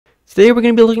Today we're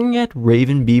going to be looking at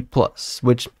Raven BPlus,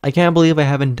 which I can't believe I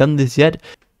haven't done this yet.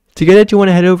 To get it, you want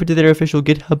to head over to their official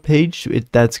GitHub page.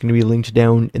 That's going to be linked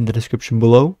down in the description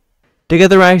below.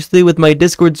 Together actually with my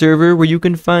Discord server where you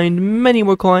can find many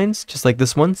more clients just like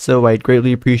this one, so I'd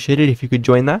greatly appreciate it if you could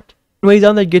join that. Anyways,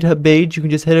 on that GitHub page, you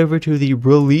can just head over to the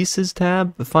Releases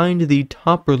tab, find the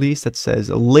top release that says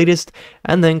Latest,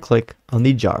 and then click on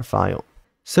the jar file.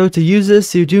 So to use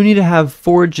this, you do need to have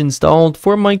Forge installed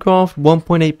for Minecraft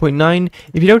 1.8.9.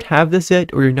 If you don't have this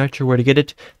yet, or you're not sure where to get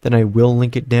it, then I will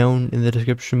link it down in the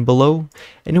description below.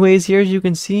 Anyways, here as you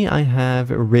can see, I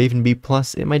have Raven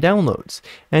BPlus in my downloads.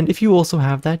 And if you also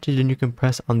have that, then you can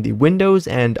press on the Windows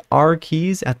and R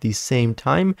keys at the same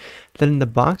time. Then in the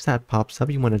box that pops up,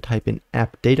 you want to type in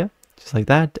app data, just like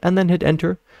that, and then hit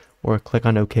enter, or click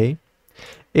on OK.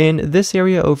 In this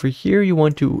area over here, you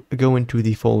want to go into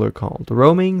the folder called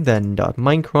roaming, then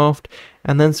 .minecraft,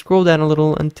 and then scroll down a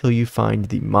little until you find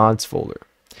the mods folder.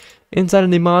 Inside of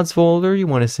the mods folder, you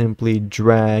want to simply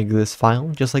drag this file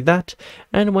just like that,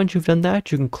 and once you've done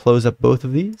that, you can close up both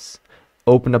of these,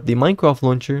 open up the Minecraft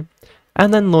launcher,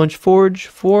 and then launch Forge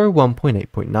for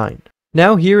 1.8.9.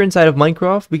 Now here inside of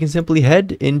Minecraft, we can simply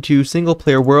head into single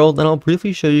player world, and I'll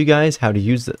briefly show you guys how to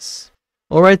use this.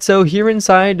 Alright, so here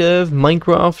inside of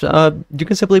Minecraft, you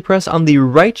can simply press on the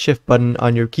right shift button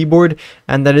on your keyboard,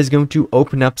 and that is going to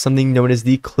open up something known as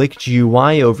the Click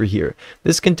GUI over here.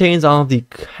 This contains all of the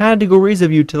categories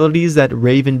of utilities that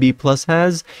Raven BPlus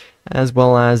has, as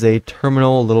well as a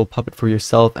terminal, a little puppet for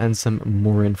yourself, and some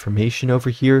more information over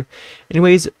here.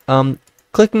 Anyways,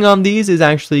 clicking on these is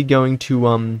actually going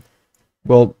to,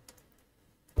 well,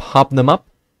 pop them up.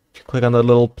 Click on the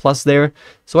little plus there.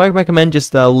 So I recommend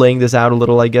just laying this out a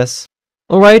little, I guess.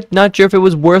 Alright, not sure if it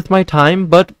was worth my time,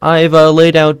 but I've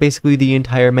laid out basically the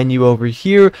entire menu over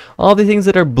here. All the things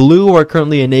that are blue are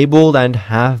currently enabled and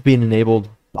have been enabled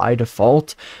by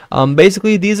default.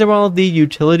 Basically, these are all of the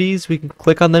utilities. We can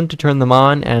click on them to turn them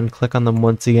on and click on them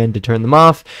once again to turn them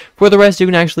off. For the rest, you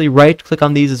can actually right click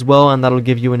on these as well, and that'll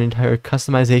give you an entire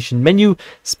customization menu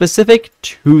specific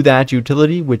to that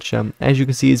utility, which as you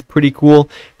can see is pretty cool.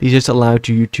 These just allow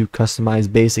you to customize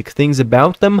basic things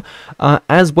about them,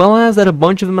 as well as that a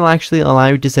bunch of them will actually allow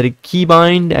you to set a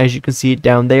keybind. As you can see it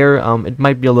down there, it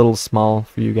might be a little small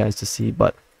for you guys to see,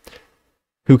 but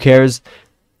who cares?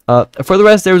 For the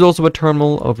rest, there's also a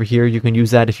terminal over here. You can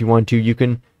use that if you want to. You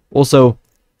can also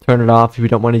turn it off if you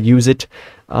don't want to use it.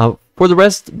 For the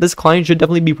rest, this client should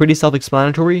definitely be pretty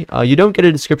self-explanatory. You don't get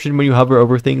a description when you hover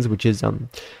over things, which is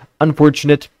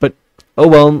unfortunate, but oh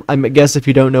well. I guess if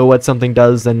you don't know what something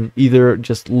does, then either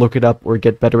just look it up or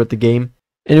get better at the game.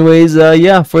 Anyways,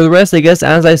 yeah, for the rest, I guess,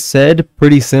 as I said,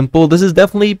 pretty simple. This is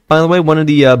definitely, by the way, one of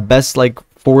the best, like,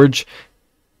 Forge...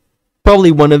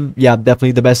 Probably one of, yeah,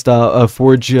 definitely the best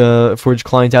Forge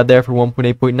client out there for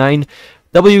 1.8.9.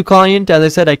 W client, as I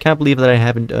said, I can't believe that I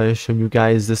haven't shown you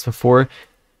guys this before.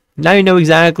 Now you know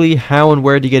exactly how and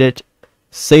where to get it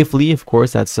safely. Of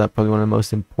course, that's probably one of the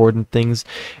most important things.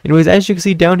 Anyways, as you can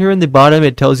see down here in the bottom,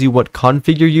 it tells you what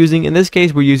config you're using. In this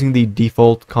case, we're using the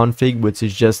default config, which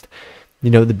is just, you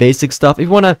know, the basic stuff. If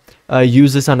you want to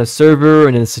use this on a server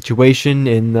and in a situation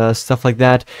and stuff like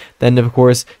that, then of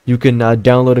course you can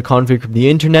download a config from the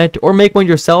internet or make one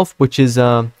yourself, which is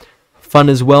fun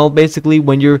as well. Basically,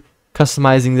 when you're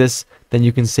customizing this, then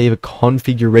you can save a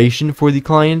configuration for the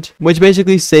client, which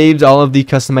basically saves all of the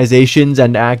customizations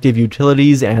and active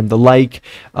utilities and the like,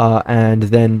 and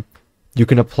then you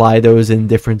can apply those in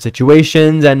different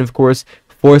situations. And of course,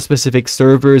 for specific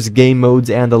servers, game modes,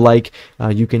 and the like,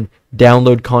 you can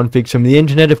download configs from the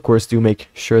internet. Of course, do make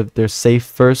sure that they're safe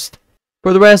first.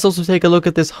 For the rest, also take a look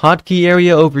at this hotkey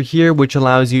area over here, which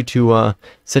allows you to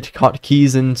set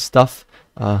hotkeys and stuff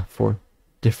for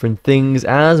different things,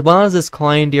 as well as this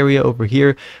client area over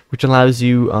here, which allows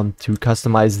you to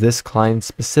customize this client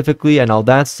specifically and all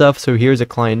that stuff. So here's a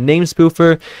client name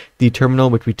spoofer, the terminal,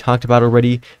 which we talked about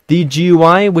already, the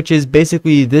GUI, which is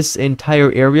basically this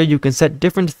entire area. You can set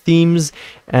different themes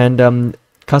and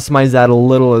customize that a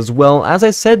little as well. As I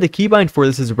said, the keybind for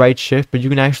this is right shift, but you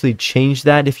can actually change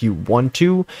that if you want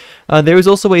to. There is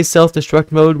also a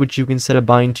self-destruct mode, which you can set a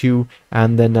bind to,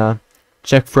 and then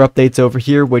check for updates over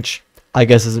here, which I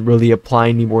guess doesn't really apply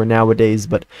anymore nowadays,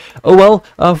 but oh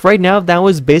well. For right now, that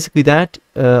was basically that.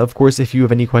 Of course, if you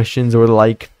have any questions or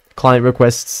like client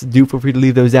requests, do feel free to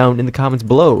leave those down in the comments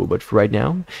below. But for right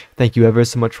now, thank you ever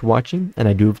so much for watching, and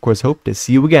I do of course hope to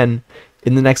see you again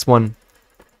in the next one.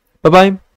 Bye bye.